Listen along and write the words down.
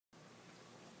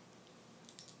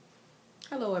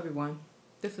Hello everyone,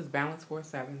 this is Balance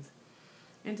 47s,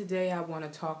 and today I want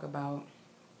to talk about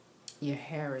your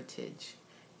heritage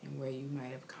and where you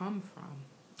might have come from,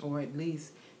 or at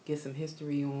least get some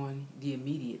history on the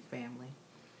immediate family.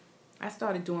 I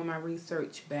started doing my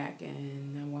research back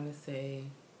in, I want to say,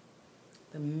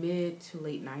 the mid to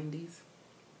late 90s.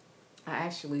 I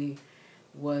actually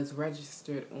was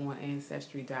registered on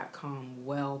Ancestry.com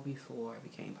well before it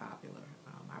became popular.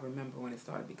 I remember when it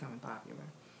started becoming popular.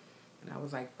 And I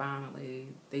was like, finally,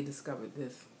 they discovered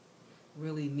this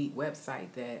really neat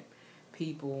website that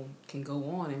people can go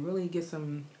on and really get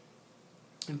some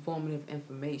informative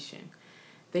information.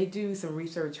 They do some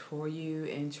research for you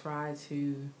and try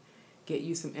to get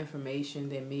you some information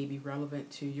that may be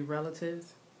relevant to your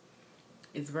relatives.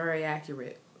 It's very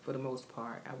accurate for the most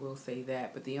part, I will say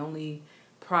that. But the only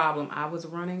problem I was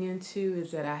running into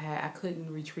is that I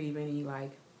couldn't retrieve any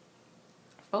like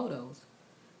photos,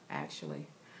 actually.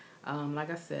 Like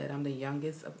I said, I'm the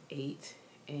youngest of 8,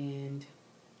 and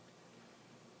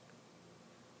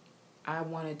I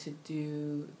wanted to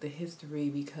do the history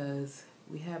because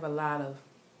we have a lot of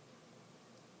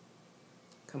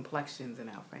complexions in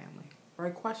our family, very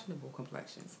questionable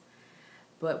complexions.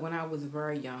 But when I was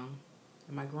very young,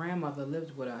 and my grandmother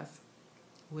lived with us,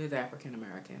 who is African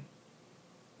American,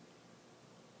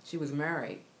 she was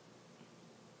married.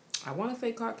 I want to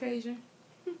say Caucasian,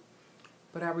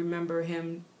 but I remember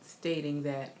him stating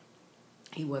that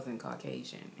he wasn't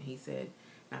Caucasian. He said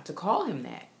not to call him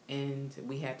that, and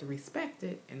we had to respect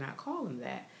it and not call him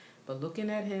that. But looking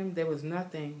at him, there was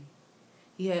nothing.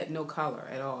 He had no color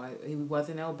at all. He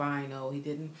wasn't albino. He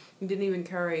didn't even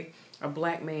carry a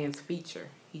black man's feature.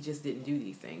 He just didn't do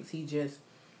these things. He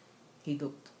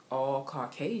looked all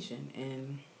Caucasian,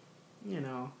 and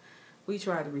we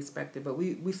tried to respect it, but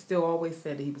we still always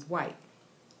said that he was white.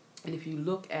 And if you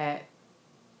look at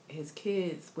his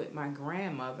kids with my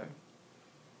grandmother,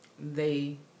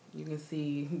 you can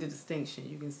see the distinction.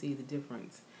 You can see the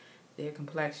difference. Their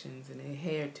complexions and their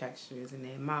hair textures and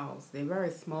their mouths. They're very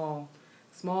small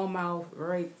mouth,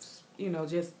 very,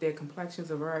 just their complexions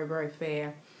are very, very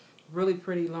fair. Really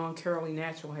pretty, long, curly,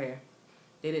 natural hair.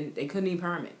 They couldn't even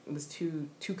perm it. It was too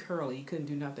curly. You couldn't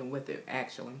do nothing with it,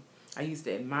 actually. I used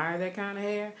to admire that kind of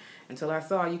hair until I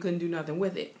saw you couldn't do nothing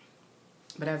with it.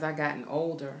 But as I gotten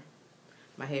older,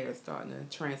 my hair is starting to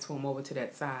transform over to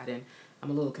that side, and I'm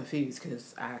a little confused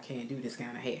because I can't do this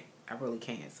kind of hair. I really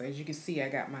can't. So as you can see, I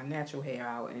got my natural hair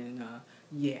out, and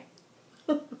yeah.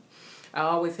 I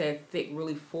always had thick,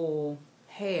 really full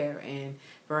hair and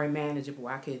very manageable.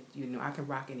 I could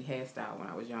rock any hairstyle when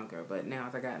I was younger, but now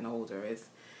as I gotten older,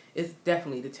 it's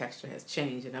definitely the texture has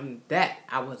changed, and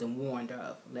I wasn't warned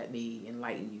of. Let me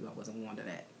enlighten you. I wasn't warned of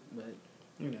that, but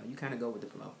you kind of go with the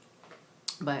flow.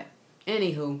 But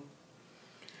anywho,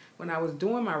 when I was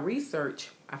doing my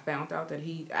research, I found out that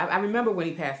I remember when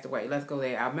he passed away. Let's go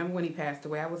there. I remember when he passed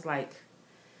away. I was like,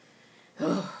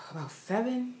 about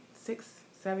 6,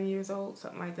 7 years old,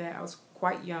 something like that. I was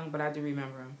quite young, but I do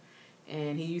remember him.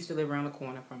 And he used to live around the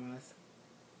corner from us.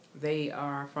 They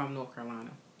are from North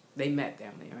Carolina. They met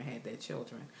down there and had their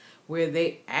children. Where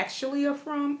they actually are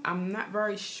from, I'm not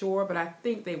very sure, but I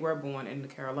think they were born in the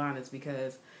Carolinas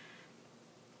because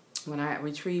when I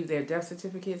retrieved their death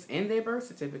certificates and their birth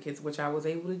certificates, which I was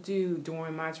able to do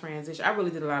during my transition, I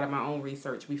really did a lot of my own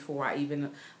research before I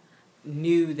even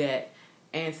knew that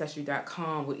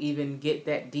Ancestry.com would even get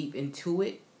that deep into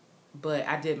it. But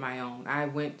I did my own. I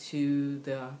went to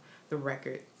the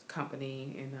record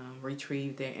company and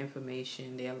retrieved their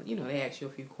information. They ask you a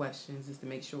few questions just to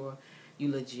make sure you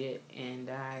legit,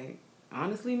 and I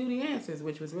honestly knew the answers,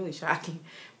 which was really shocking.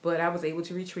 But I was able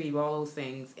to retrieve all those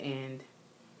things, and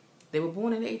they were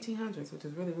born in the 1800s, which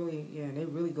is really, really, they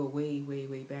really go way, way,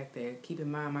 way back there. Keep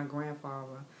in mind, my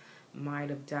grandfather might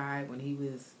have died when he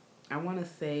was, I want to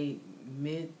say,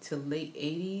 mid to late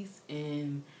 80s,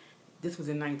 and this was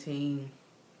in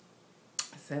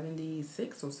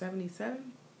 1976 or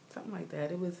 77, something like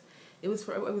that. It was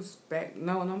back,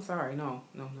 no, I'm sorry, no.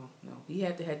 He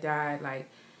had to have died like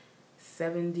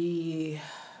 70,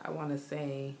 I want to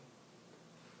say,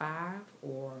 5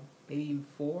 or maybe even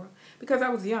 4, because I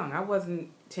was young. I wasn't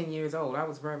 10 years old. I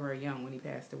was very, very young when he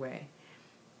passed away.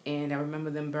 And I remember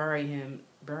them burying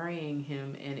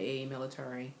him in a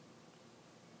military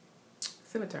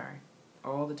cemetery.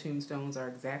 All the tombstones are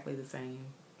exactly the same.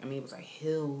 I mean, it was like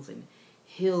hills and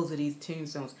hills of these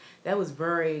tombstones. That was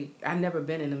I'd never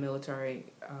been in a military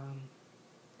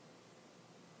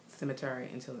cemetery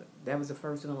until that was the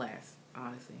first and the last,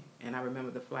 honestly. And I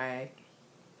remember the flag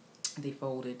they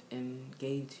folded and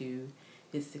gave to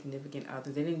his significant other.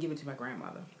 They didn't give it to my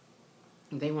grandmother.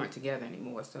 They weren't together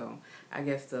anymore, so I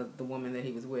guess the woman that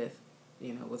he was with,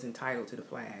 was entitled to the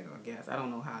flag, I guess. I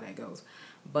don't know how that goes.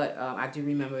 But I do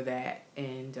remember that.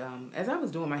 And as I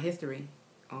was doing my history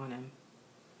on him,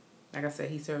 like I said,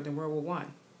 he served in World War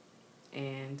One.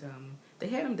 And they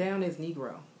had him down as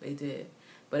Negro. They did.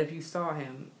 But if you saw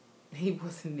him, he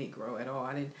wasn't Negro at all.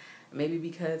 I didn't. Maybe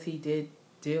because he did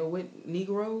deal with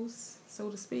Negroes, so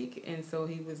to speak, and so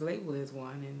he was labeled as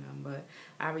one. And but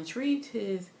I retrieved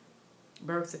his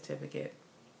birth certificate,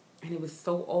 and it was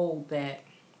so old that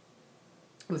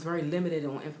it was very limited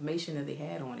on information that they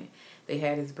had on it. They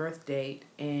had his birth date,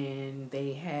 and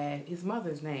they had his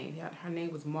mother's name. Her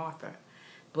name was Martha.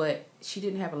 But she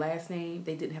didn't have a last name.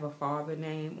 They didn't have a father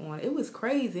name on it. It was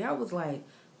crazy. I was like,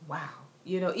 wow.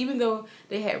 Even though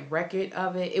they had record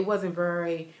of it, it wasn't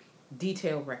very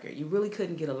detailed record. You really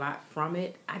couldn't get a lot from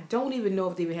it. I don't even know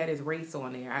if they even had his race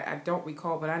on there. I don't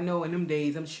recall, but I know in them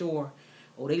days, I'm sure,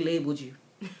 they labeled you.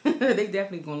 They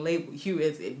definitely going to label you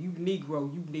as if you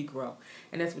Negro, you Negro.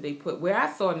 And that's what they put. Where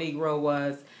I saw Negro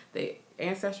was the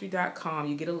Ancestry.com.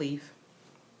 You get a leaf,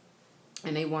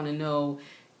 and they want to know,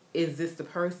 is this the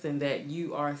person that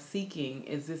you are seeking?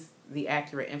 Is this the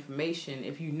accurate information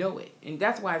if you know it? And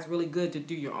that's why it's really good to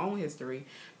do your own history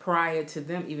prior to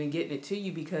them even getting it to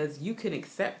you, because you can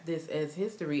accept this as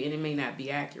history and it may not be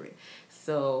accurate.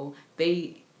 So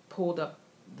they pulled up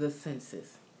the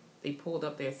census. They pulled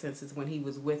up their census when he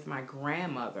was with my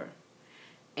grandmother.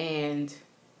 And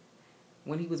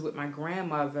when he was with my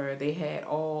grandmother, they had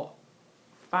all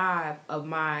 5 of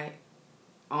my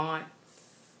aunts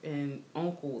and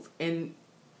uncles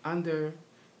under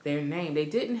their name. They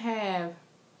didn't have,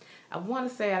 I want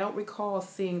to say, I don't recall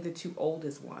seeing the 2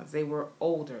 oldest ones. They were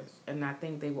older, and I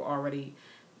think they were already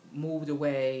moved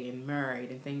away and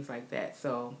married and things like that.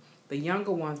 So the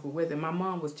younger ones were with him. My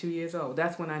mom was 2 years old.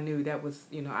 That's when I knew that was,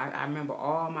 I remember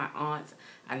all my aunts.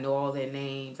 I know all their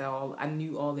names. I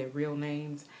knew all their real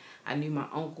names. I knew my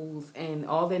uncles, and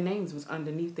all their names was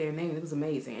underneath their name. It was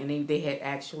amazing. And they had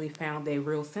actually found their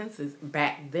real census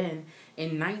back then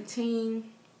in my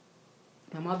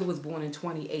mother was born in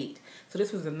 28. So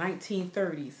this was the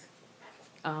 1930s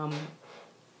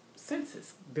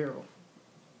Census Bureau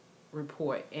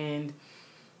report. And,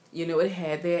 it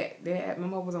had that my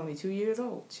mother was only 2 years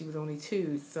old. She was only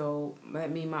 2. So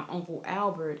that means my Uncle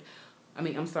my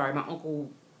Uncle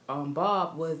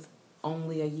Bob was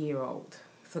only a year old.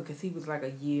 So, because he was like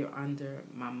a year under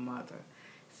my mother.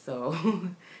 So,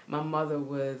 my mother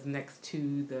was next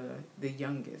to the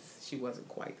youngest. She wasn't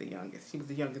quite the youngest. She was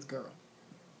the youngest girl.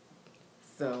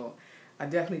 So, I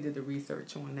definitely did the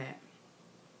research on that.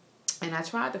 And I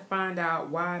tried to find out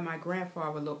why my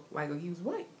grandfather looked like he was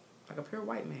white. Like a pure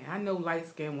white man. I know light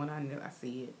skin when I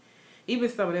see it. Even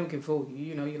some of them can fool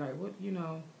you. You're like, what?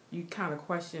 You kind of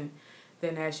question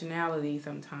their nationality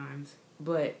sometimes.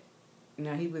 But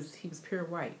he was pure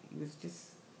white. He was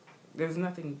just, there was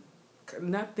nothing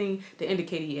to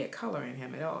indicate he had color in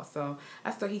him at all. So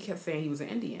he kept saying he was an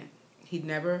Indian. He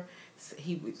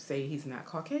would say he's not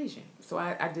Caucasian. So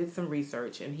I did some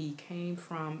research, and he came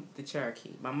from the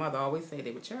Cherokee. My mother always said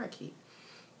they were Cherokee.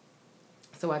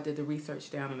 So I did the research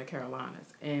down in the Carolinas,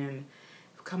 and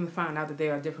come to find out that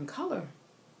there are different color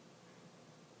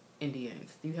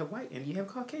Indians. You have white and you have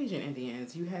Caucasian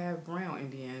Indians. You have brown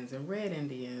Indians and red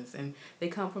Indians, and they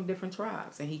come from different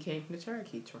tribes. And he came from the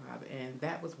Cherokee tribe, and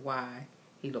that was why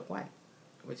he looked white,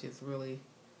 which is really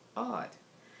odd.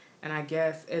 And I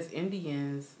guess as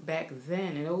Indians back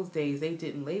then, in those days, they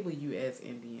didn't label you as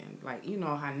Indian. Like,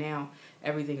 how now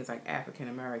everything is like African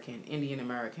American, Indian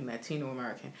American, Latino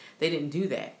American. They didn't do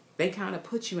that. They kind of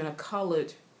put you in a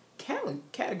colored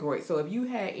category. So if you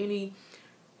had any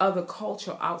other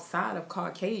culture outside of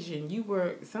Caucasian,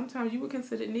 sometimes you were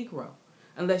considered Negro,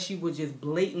 unless you were just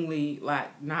blatantly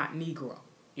like not Negro.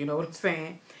 You know what I'm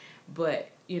saying?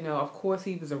 But of course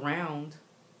he was around,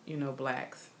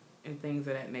 blacks and things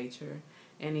of that nature,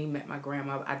 and he met my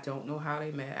grandmother. I don't know how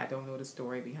they met. I don't know the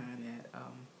story behind that.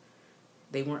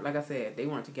 They weren't, like I said, they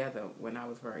weren't together when I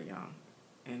was very young,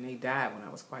 and they died when I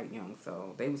was quite young.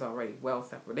 So they was already well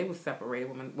separated. They was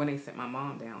separated when they sent my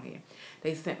mom down here.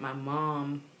 They sent my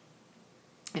mom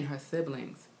and her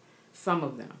siblings, some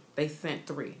of them. They sent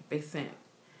 3. They sent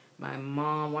my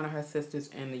mom, one of her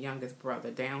sisters, and the youngest brother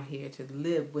down here to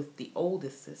live with the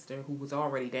oldest sister, who was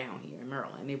already down here in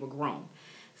Maryland. They were grown.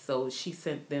 So she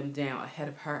sent them down ahead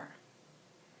of her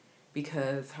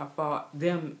because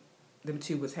them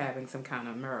 2 was having some kind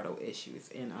of marital issues,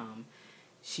 and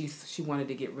she wanted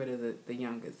to get rid of the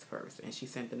youngest first, and she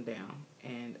sent them down.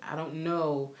 And I don't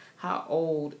know how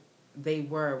old they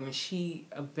were when she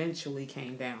eventually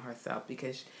came down herself,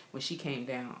 because when she came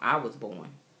down, I was born.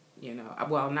 You know,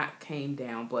 well, not came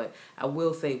down, but I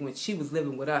will say when she was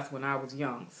living with us when I was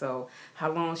young. So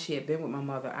how long she had been with my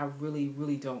mother, I really,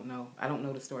 really don't know. I don't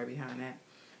know the story behind that.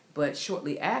 But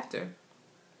shortly after,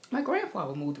 my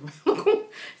grandfather moved around.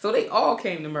 So they all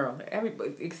came to Maryland.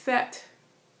 Everybody except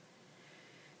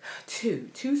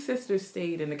two sisters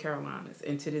stayed in the Carolinas,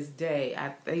 and to this day,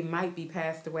 they might be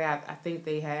passed away. I think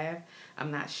they have.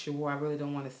 I'm not sure. I really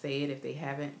don't want to say it if they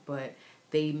haven't, but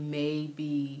they may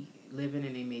be living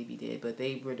and they may be dead. But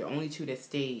they were the only two that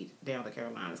stayed down the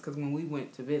Carolinas. Because when we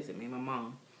went to visit, me and my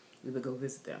mom, we would go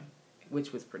visit them,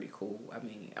 which was pretty cool. I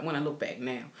mean, when I look back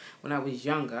now, when I was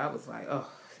younger, I was like, oh,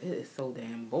 it is so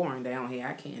damn boring down here.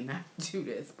 I cannot do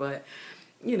this, but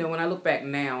you know, when I look back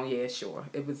now, yeah, sure.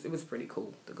 It was pretty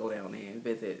cool to go down there and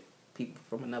visit people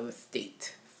from another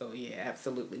state. So, yeah,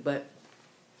 absolutely. But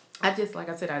I just, like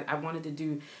I said, I wanted to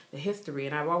do the history.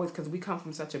 And I've always, because we come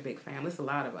from such a big family. It's a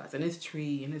lot of us. And this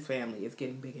tree and this family is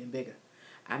getting bigger and bigger.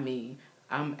 I mean,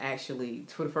 I'm actually,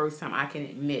 for the first time, I can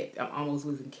admit, I'm almost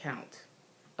losing count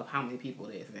of how many people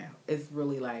it is now. It's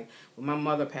really like, when my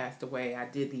mother passed away, I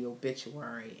did the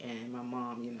obituary, and my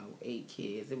mom, you know, 8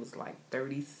 kids. It was like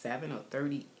 37 or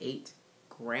 38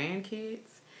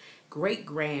 grandkids.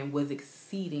 Great-grand was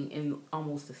exceeding in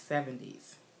almost the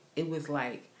 70s. It was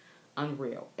like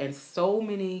unreal. And so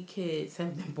many kids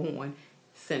have been born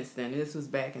since then. This was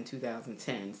back in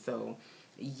 2010. So,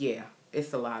 yeah,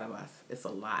 it's a lot of us. It's a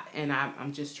lot. And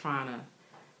I'm just trying to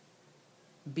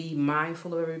be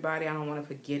mindful of everybody. I don't want to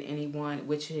forget anyone,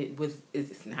 which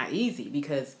it's not easy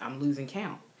because I'm losing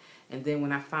count. And then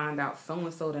when I find out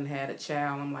so-and-so done had a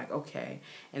child, I'm like, okay.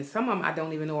 And some of them, I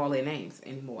don't even know all their names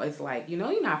anymore. It's like, you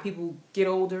know how people get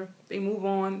older, they move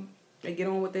on, they get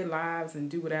on with their lives and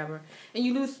do whatever. And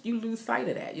you lose sight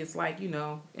of that. It's like, you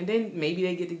know, and then maybe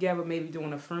they get together, maybe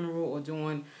doing a funeral or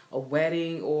doing a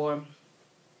wedding, or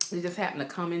they just happen to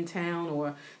come in town,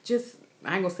 or just,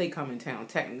 I ain't gonna say come in town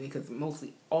technically, because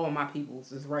mostly all my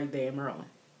peoples is right there in Maryland.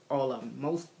 All of them.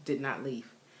 Most did not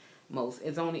leave. Most.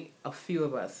 It's only a few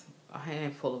of us, a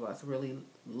handful of us really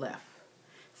left.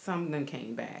 Some of them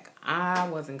came back. I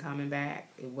wasn't coming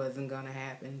back. It wasn't gonna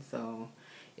happen, so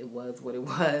it was what it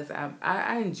was.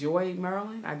 I enjoyed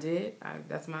Maryland. I did.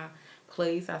 That's my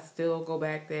place. I still go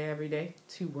back there every day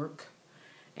to work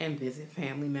and visit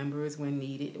family members when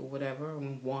needed or whatever,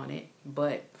 when wanted.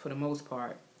 But for the most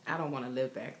part, I don't want to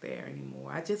live back there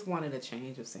anymore. I just wanted a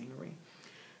change of scenery.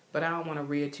 But I don't want to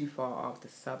veer too far off the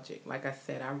subject. Like I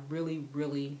said, I really,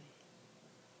 really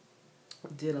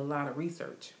did a lot of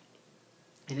research.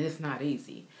 And it's not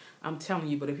easy. I'm telling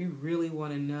you, but if you really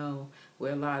want to know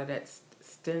where a lot of that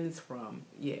stems from,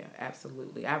 yeah,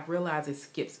 absolutely. I've realized it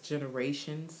skips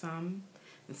generations some.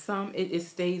 And some, it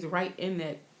stays right in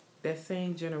that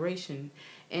same generation.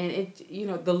 And it, you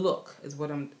know, the look is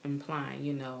what I'm implying,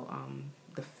 you know,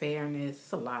 the fairness.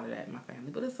 It's a lot of that in my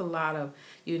family. But it's a lot of,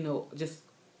 you know, just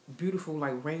beautiful,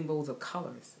 like, rainbows of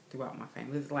colors throughout my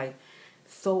family. It's like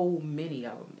so many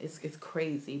of them. It's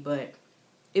crazy. But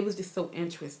it was just so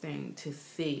interesting to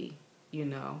see, you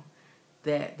know,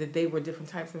 that they were different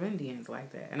types of Indians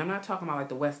like that. And I'm not talking about like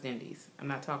the West Indies. I'm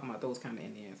not talking about those kind of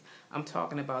Indians. I'm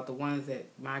talking about the ones that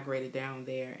migrated down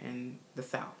there in the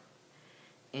South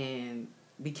and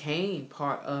became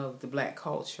part of the black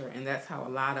culture. And that's how a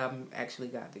lot of them actually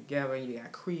got together. You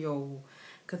got Creole,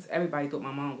 because everybody thought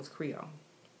my mom was Creole.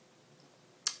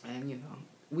 And, you know,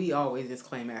 we always just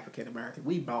claim African American.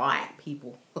 We black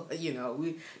people, you know,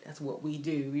 that's what we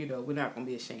do, you know, we're not going to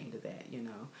be ashamed of that, you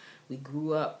know. We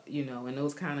grew up, you know, in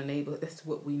those kind of neighborhoods. That's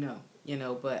what we know, you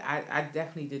know, but I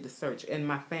definitely did the search, and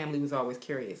my family was always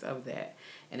curious of that.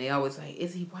 And they always like,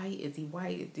 is he white? Is he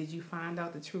white? Did you find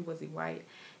out the truth? Was he white?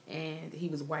 And he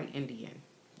was white Indian.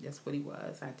 That's what he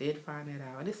was. I did find that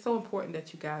out. And it's so important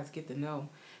that you guys get to know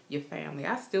your family.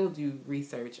 I still do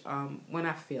research when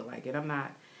I feel like it. I'm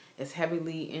not as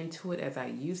heavily into it as I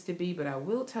used to be, but I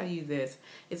will tell you this.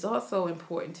 It's also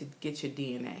important to get your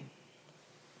DNA.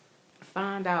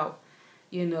 Find out,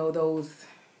 you know, those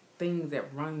things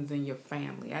that runs in your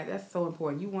family. That's so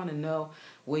important. You want to know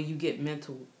where you get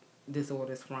mental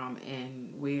disorders from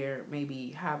and where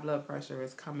maybe high blood pressure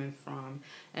is coming from.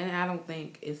 And I don't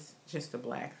think it's just a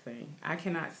black thing. I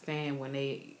cannot stand when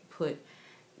they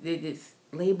just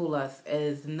label us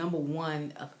as number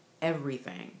one of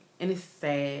everything. And it's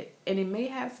sad. And it may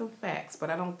have some facts, but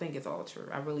I don't think it's all true.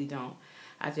 I really don't.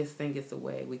 I just think it's a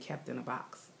way we kept in a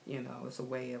box. You know, it's a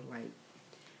way of like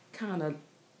kind of,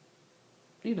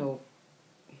 you know,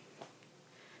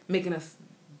 making us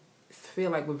feel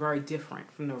like we're very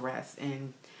different from the rest.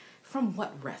 And from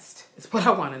what rest is what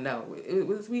I want to know.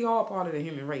 We all part of the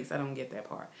human race. I don't get that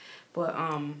part. But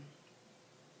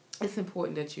it's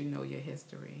important that you know your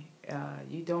history.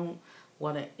 You don't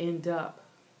want to end up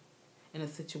in a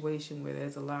situation where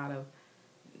there's a lot of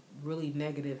really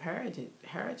negative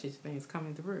heritage things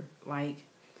coming through, like,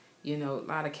 you know, a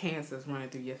lot of cancers running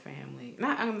through your family.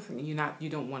 Not, I'm saying you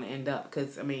don't want to end up,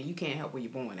 because I mean, you can't help where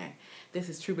you're born at. This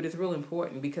is true, but it's real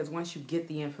important, because once you get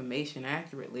the information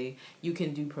accurately, you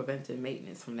can do preventive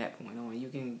maintenance from that point on. You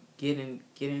can get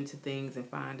into things and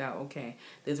find out, okay,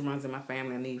 this runs in my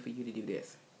family, I need for you to do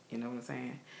this. You know what I'm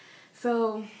saying?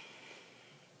 So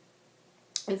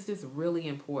it's just really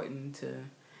important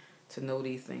to know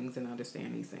these things and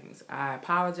understand these things. I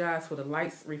apologize for the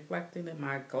lights reflecting in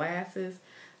my glasses.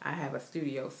 I have a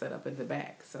studio set up in the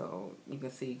back, so you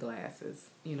can see glasses,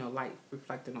 you know, light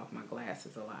reflecting off my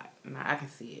glasses a lot. And I can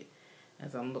see it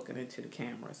as I'm looking into the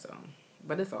camera, so.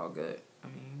 But it's all good. I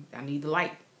mean, I need the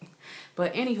light.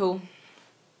 But anywho,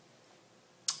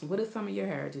 what is some of your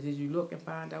heritage? Did you look and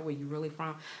find out where you're really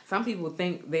from? Some people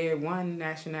think they're one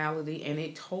nationality, and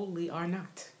they totally are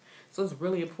not. So it's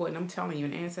really important. I'm telling you,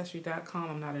 in Ancestry.com,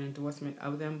 I'm not an endorsement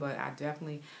of them, but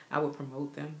I would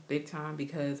promote them big time,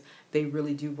 because they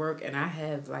really do work. And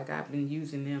I've been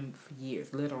using them for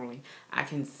years, literally. I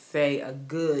can say a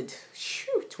good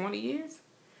 20 years.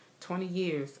 20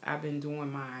 years I've been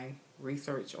doing my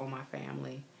research on my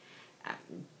family.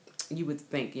 You would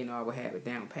think, you know, I would have it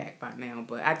down packed by now,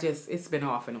 but it's been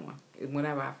off and on.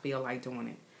 Whenever I feel like doing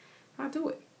it, I'll do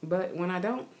it. But when I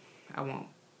don't, I won't.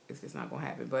 It's just not going to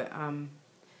happen. But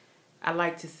I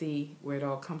like to see where it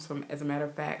all comes from. As a matter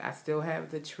of fact, I still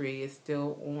have the tree. It's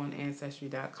still on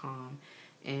Ancestry.com.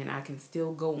 And I can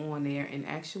still go on there and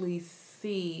actually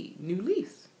see new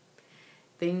leaves.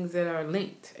 Things that are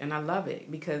linked. And I love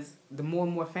it, because the more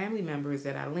and more family members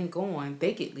that I link on,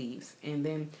 they get leaves. And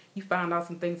then you find out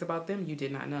some things about them you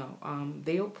did not know.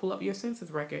 They'll pull up your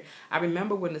census record. I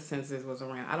remember when the census was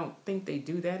around. I don't think they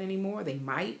do that anymore. They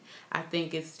might. I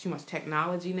think it's too much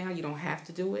technology now. You don't have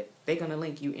to do it. They're going to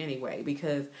link you anyway.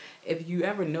 Because if you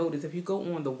ever notice, if you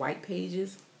go on the white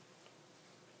pages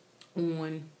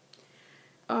on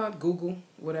Google,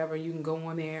 whatever, you can go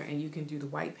on there and you can do the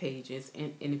white pages.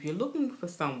 And if you're looking for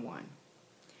someone,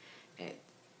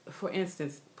 for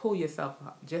instance, pull yourself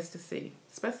up just to see,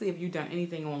 especially if you've done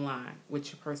anything online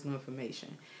with your personal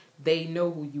information. They know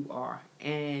who you are.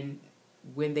 And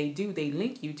when they do, they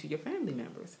link you to your family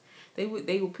members. They will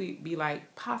be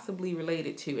like possibly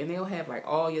related to, and they'll have like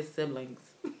all your siblings.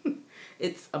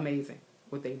 It's amazing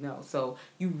what they know. So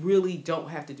you really don't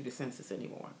have to do the census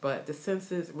anymore. But the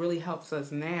census really helps us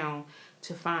now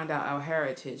to find out our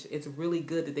heritage. It's really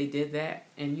good that they did that.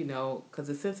 And, you know, because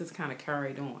the census kind of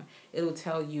carried on. It'll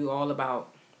tell you all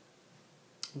about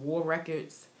war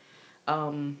records,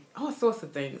 all sorts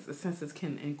of things the census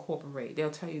can incorporate.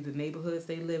 They'll tell you the neighborhoods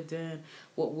they lived in,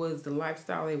 what was the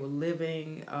lifestyle they were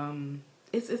living.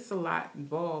 It's a lot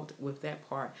involved with that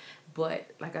part.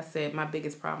 But like I said, my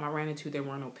biggest problem I ran into, there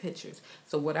were no pictures.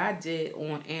 So what I did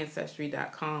on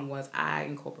Ancestry.com was I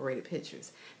incorporated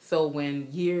pictures. So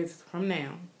when years from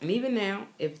now, and even now,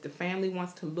 if the family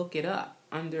wants to look it up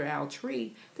under our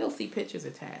tree, they'll see pictures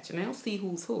attached, and they'll see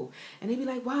who's who. And they'll be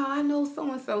like, wow, I know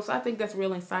so-and-so. So I think that's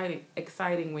real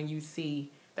exciting when you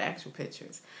see the actual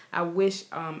pictures. I wish,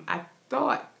 I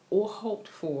thought or hoped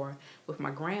for with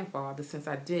my grandfather, since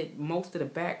I did most of the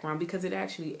background, because it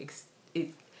actually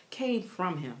it came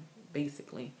from him,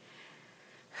 basically.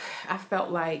 I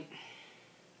felt like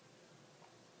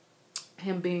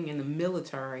him being in the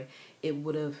military, they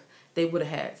would have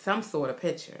had some sort of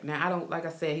picture. Now, I don't, like I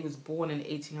said, he was born in the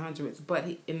 1800s, but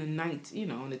in the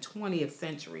 20th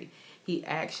century, he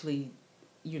actually,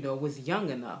 was young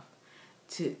enough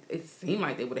to, it seemed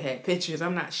like they would have had pictures.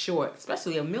 I'm not sure,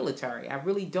 especially a military. I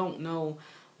really don't know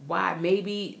why.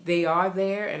 Maybe they are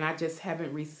there and I just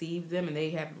haven't received them and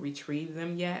they haven't retrieved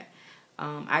them yet.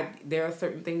 There are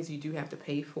certain things you do have to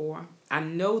pay for. I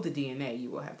know the DNA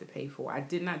you will have to pay for. I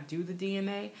did not do the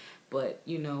DNA, but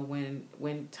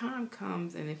when time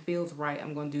comes and it feels right,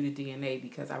 I'm going to do the DNA,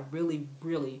 because I really,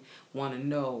 really want to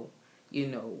know,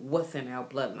 what's in our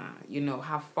bloodline.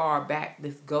 How far back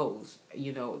this goes.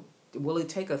 Will it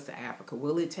take us to Africa?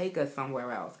 Will it take us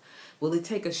somewhere else? Will it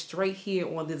take us straight here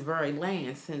on this very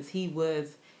land, since he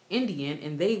was Indian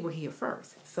and they were here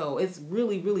first? So it's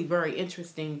really, really very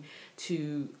interesting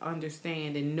to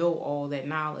understand and know all that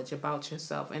knowledge about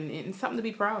yourself, and something to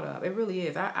be proud of. It really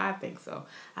is. I think so.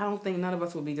 I don't think none of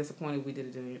us would be disappointed if we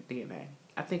did a DNA.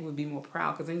 I think we'd be more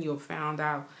proud, because then you'll found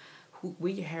out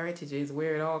where your heritage is,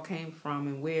 where it all came from,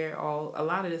 and where a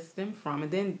lot of this stemmed from.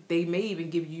 And then they may even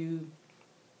give you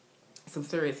some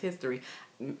serious history.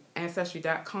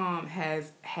 Ancestry.com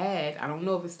has had, I don't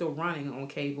know if it's still running on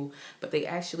cable, but they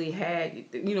actually had,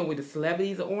 where the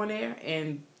celebrities are on there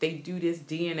and they do this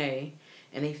DNA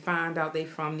and they find out they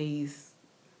from these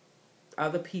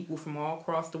other people from all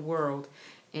across the world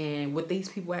and what these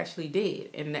people actually did.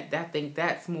 And that I think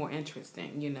that's more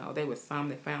interesting. There was some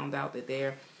that found out that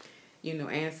their,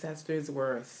 ancestors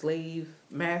were slave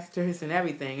masters and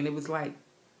everything. And it was like,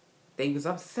 they was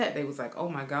upset. They was like, oh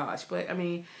my gosh. But I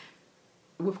mean,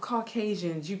 with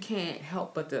Caucasians, you can't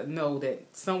help but to know that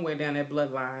somewhere down that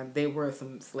bloodline, there were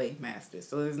some slave masters.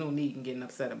 So there's no need in getting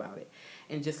upset about it.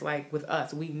 And just like with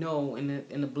us, we know in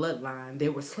the bloodline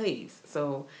there were slaves.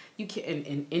 So you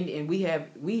can and we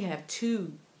have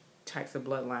two types of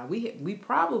bloodline. We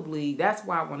probably, that's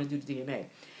why I want to do the DNA,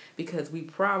 because we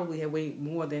probably have way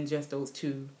more than just those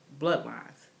two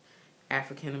bloodlines.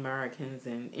 African Americans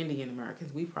and Indian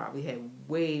Americans, we probably have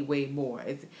way more.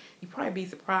 You'd probably be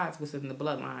surprised what's in the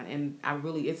bloodline, and I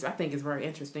think it's very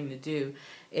interesting to do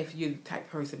if you're the type of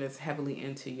person that's heavily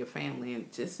into your family, and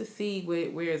just to see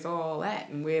where it's all at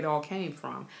and where it all came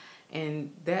from,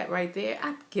 and that right there,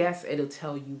 I guess it'll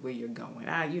tell you where you're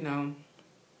going.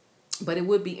 But it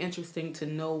would be interesting to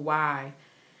know why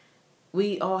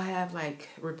we all have like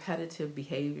repetitive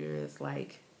behaviors,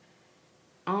 like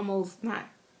almost not.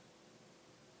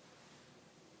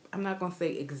 I'm not going to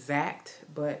say exact,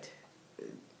 but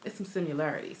it's some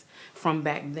similarities from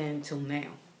back then till now.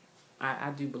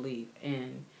 I do believe.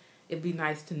 And it'd be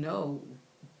nice to know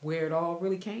where it all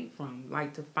really came from.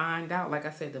 Like to find out, like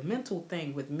I said, the mental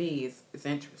thing with me is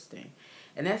interesting.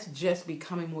 And that's just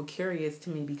becoming more curious to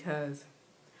me because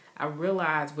I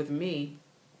realized with me,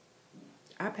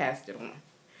 I passed it on.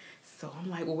 So I'm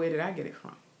like, well, where did I get it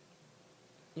from?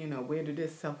 Where did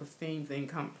this self-esteem thing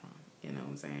come from? You know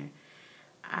what I'm saying?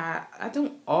 I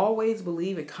don't always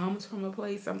believe it comes from a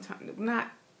place. Sometimes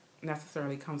not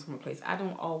necessarily comes from a place. I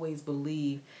don't always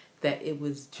believe that it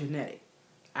was genetic.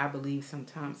 I believe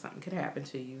sometimes something could happen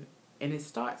to you and it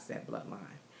starts that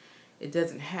bloodline. It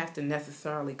doesn't have to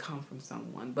necessarily come from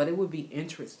someone, but it would be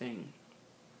interesting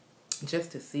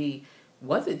just to see,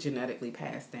 was it genetically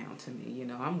passed down to me?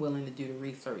 I'm willing to do the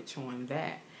research on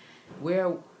that.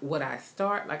 Where would I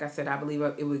start? Like I said, I believe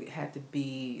it would have to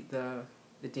be the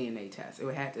DNA test. It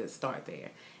would have to start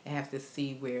there. I have to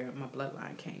see where my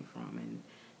bloodline came from and,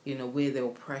 where the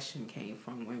oppression came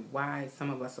from and why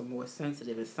some of us are more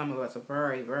sensitive and some of us are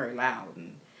very, very loud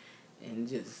and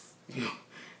just,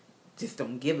 just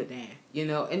don't give a damn,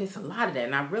 and it's a lot of that.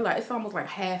 And I realize it's almost like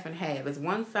half and half. It's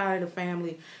one side of the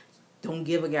family don't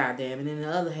give a goddamn, and then the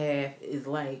other half is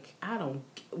like, I don't,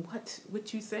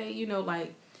 what you say,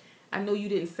 like, I know you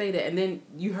didn't say that, and then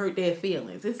you hurt their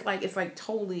feelings. It's like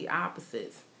totally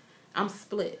opposites. I'm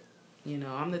split.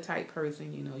 I'm the type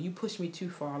person, you push me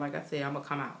too far, like I said, I'm gonna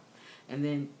come out. And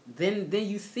then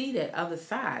you see that other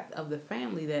side of the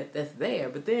family that's there.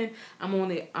 But then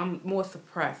I'm more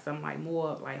suppressed. I'm like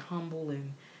more like humble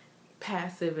and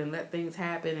passive and let things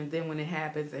happen, and then when it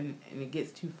happens and it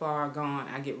gets too far gone,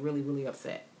 I get really, really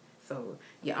upset. So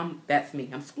yeah, that's me.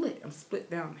 I'm split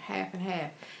down half and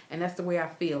half, and that's the way I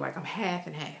feel. Like I'm half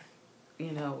and half.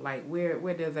 Like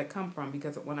where does that come from?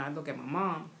 Because when I look at my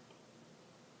mom,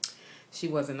 she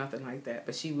wasn't nothing like that,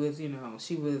 but she was,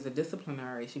 she was a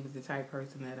disciplinary. She was the type of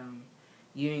person that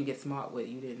you didn't get smart with.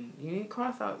 You didn't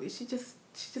cross out. She just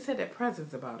had that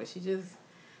presence about her. She just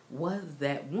was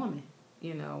that woman.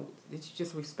 That you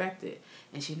just respected.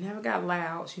 And she never got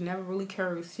loud. She never really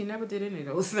cursed. She never did any of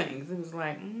those things. It was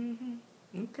like,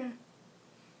 okay.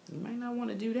 You might not want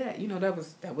to do that.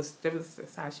 That was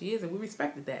how she is, and we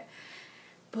respected that.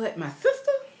 But my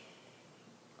sister,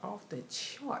 off the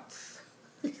charts.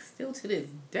 Still to this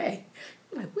day.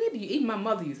 Like, where do you, even my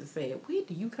mother used to say it, where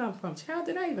do you come from? Child,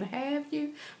 did I even have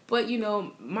you? But,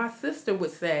 my sister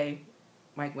would say,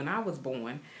 like when I was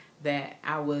born, that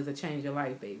I was a change of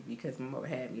life baby because my mother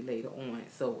had me later on.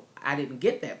 So I didn't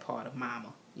get that part of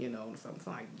mama, something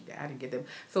like I didn't get that.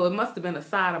 So it must have been a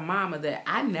side of mama that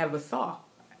I never saw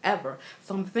ever.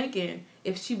 So I'm thinking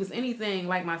if she was anything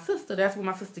like my sister, that's where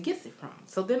my sister gets it from.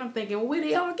 So then I'm thinking, well, where do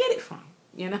y'all get it from?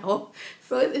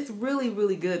 So it's really,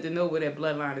 really good to know where that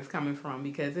bloodline is coming from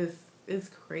because it's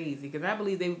crazy. Because I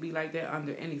believe they would be like that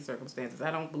under any circumstances.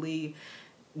 I don't believe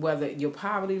whether your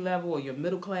poverty level or your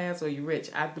middle class or you're rich,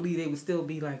 I believe they would still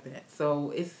be like that.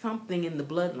 So it's something in the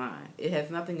bloodline. It has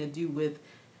nothing to do with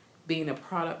being a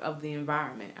product of the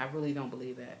environment. I really don't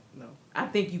believe that. No. I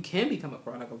think you can become a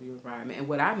product of your environment. And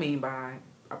what I mean by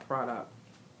a product,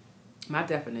 my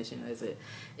definition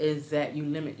is that you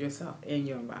limit yourself in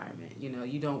your environment.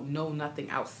 You don't know nothing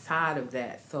outside of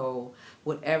that. So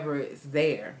whatever is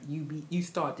there, you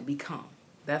start to become.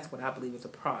 That's what I believe is a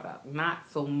product. Not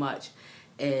so much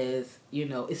as,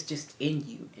 it's just in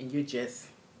you and you're just.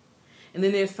 And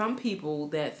then there's some people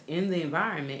that's in the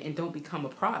environment and don't become a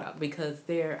product because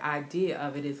their idea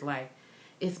of it is like,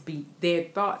 their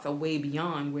thoughts are way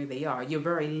beyond where they are. You're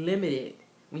very limited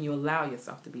when you allow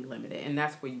yourself to be limited, and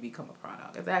that's where you become a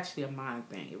product. It's actually a mind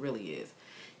thing. It really is.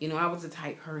 I was the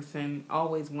type person,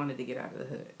 always wanted to get out of the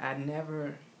hood. I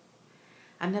never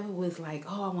was like,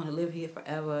 oh, I want to live here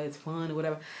forever. It's fun or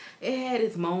whatever. It had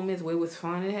its moments where it was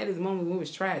fun. It had its moments where it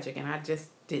was tragic, and I just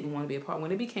didn't want to be a part.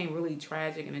 When it became really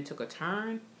tragic and it took a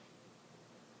turn,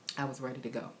 I was ready to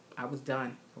go. I was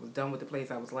done. I was done with the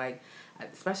place. I was like,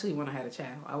 especially when I had a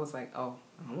child, I was like, oh,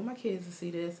 I don't want my kids to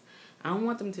see this. I don't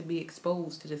want them to be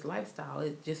exposed to this lifestyle.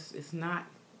 This is not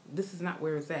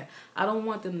where it's at. I don't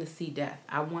want them to see death.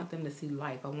 I want them to see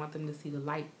life. I want them to see the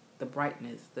light, the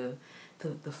brightness, the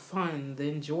fun, the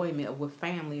enjoyment of what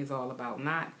family is all about.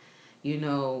 Not,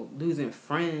 losing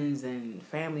friends and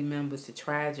family members to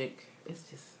tragic. It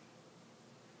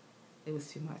was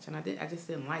too much. And I just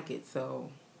didn't like it.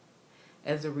 So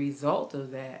as a result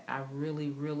of that, I really,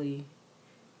 really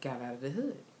got out of the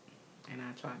hood. And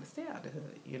I tried to stay out of the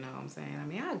hood, you know what I'm saying? I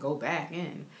mean, I go back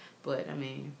in, but, I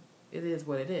mean, it is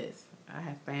what it is. I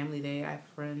have family there. I have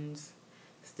friends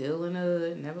still in the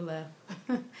hood, never left.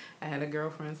 I had a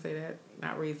girlfriend say that,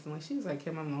 not recently. She was like,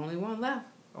 Kim, I'm the only one left.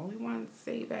 Only one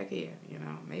stayed back here,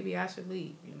 Maybe I should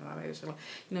leave,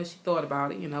 she thought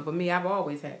about it, but me, I've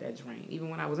always had that dream, even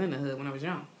when I was in the hood, when I was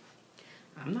young.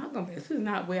 This is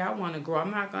not where I want to grow.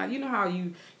 I'm not going to, how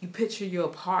you picture your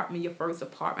apartment, your first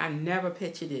apartment. I never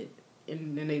pictured it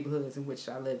in the neighborhoods in which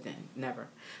I lived in. Never.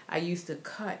 I used to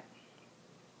cut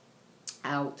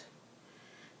out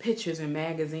pictures in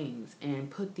magazines and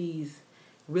put these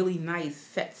really nice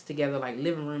sets together, like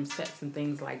living room sets and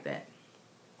things like that.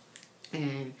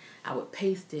 And I would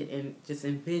paste it and just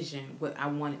envision what I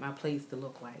wanted my place to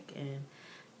look like. And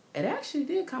it actually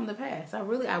did come to pass. I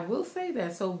will say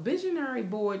that. So visionary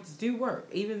boards do work.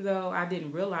 Even though I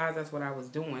didn't realize that's what I was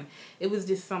doing, it was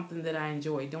just something that I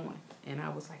enjoyed doing. And I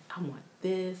was like, I want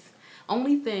this.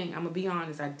 Only thing, I'm going to be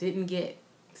honest, I didn't get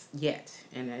yet,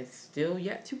 and it's still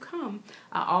yet to come.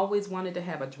 I always wanted to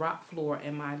have a drop floor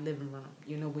in my living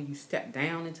room. Where you step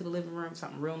down into the living room,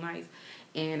 something real nice.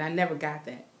 And I never got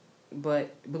that.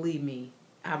 But believe me,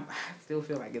 I still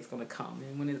feel like it's going to come.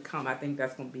 And when it comes, I think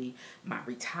that's going to be my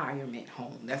retirement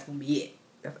home. That's going to be it.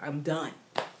 I'm done.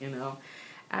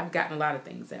 I've gotten a lot of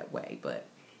things that way. But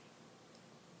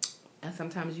and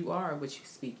sometimes you are what you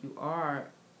speak.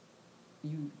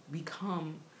 You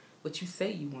become what you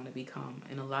say you want to become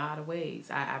in a lot of ways.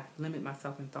 I've limited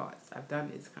myself in thoughts. I've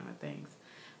done these kind of things.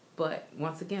 But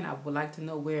once again, I would like to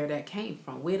know where that came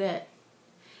from. It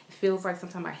feels like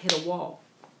sometimes I hit a wall.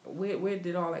 Where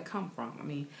did all that come from? I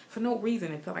mean, for no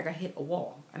reason, it felt like I hit a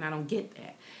wall, and I don't get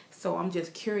that. So I'm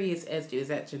just curious as to, is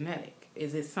that genetic?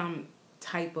 Is it some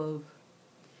type of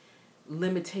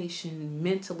limitation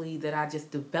mentally that I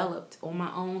just developed on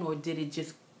my own, or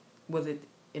was it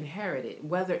inherited?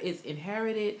 Whether it's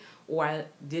inherited or I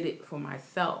did it for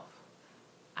myself,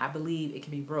 I believe it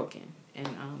can be broken. And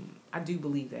I do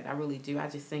believe that. I really do. I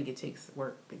just think it takes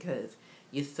work because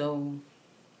you're so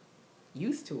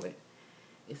used to it.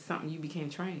 It's something you became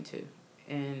trained to.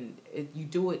 And you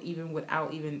do it even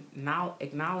without even now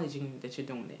acknowledging that you're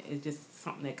doing it. It's just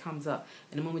something that comes up.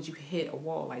 And the moment you hit a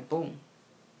wall, like boom,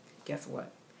 guess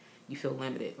what? You feel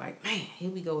limited. Like, man, here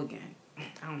we go again.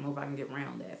 I don't know if I can get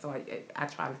around that. So I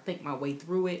try to think my way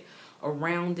through it,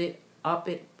 around it, up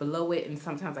it, below it, and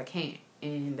sometimes I can't.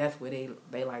 And that's where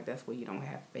they like, that's where you don't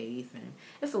have faith. And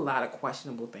it's a lot of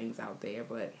questionable things out there,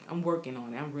 but I'm working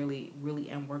on it. I'm really, really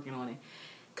am working on it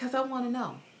because I want to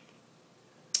know.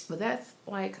 But that's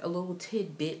like a little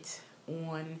tidbit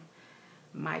on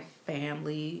my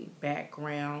family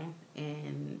background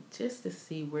and just to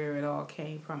see where it all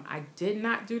came from. I did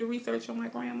not do the research on my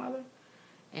grandmother,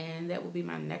 and that will be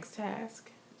my next task,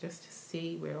 just to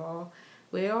see where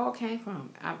it all came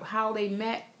from. How they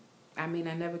met, I mean,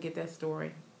 I never get that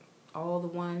story. All the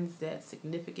ones that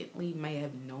significantly may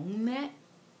have known that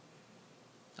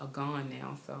are gone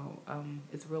now. So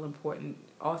it's real important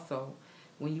also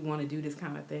when you want to do this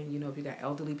kind of thing. If you got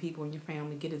elderly people in your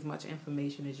family, get as much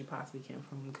information as you possibly can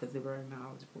from them because they're very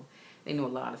knowledgeable. They know a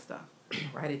lot of stuff.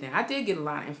 Write it down. I did get a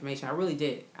lot of information. I really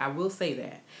did. I will say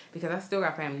that because I still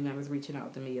got family members reaching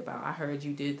out to me about, I heard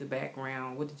you did the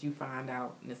background. What did you find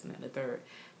out? And this and that and the third.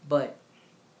 But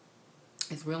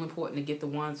it's real important to get the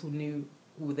ones who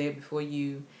were there before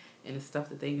you and the stuff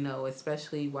that they know,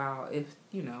 especially that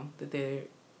they're,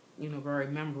 very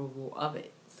memorable of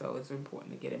it. So it's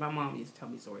important to get it. My mom used to tell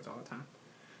me stories all the time.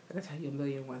 I could tell you a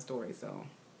million and one stories. So,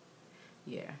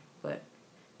 yeah. But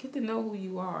get to know who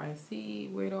you are and see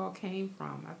where it all came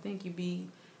from. I think you'd be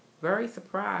very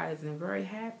surprised and very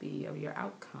happy of your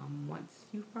outcome once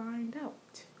you find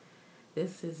out.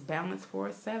 This is Balance for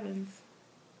Sevens.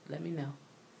 Let me know.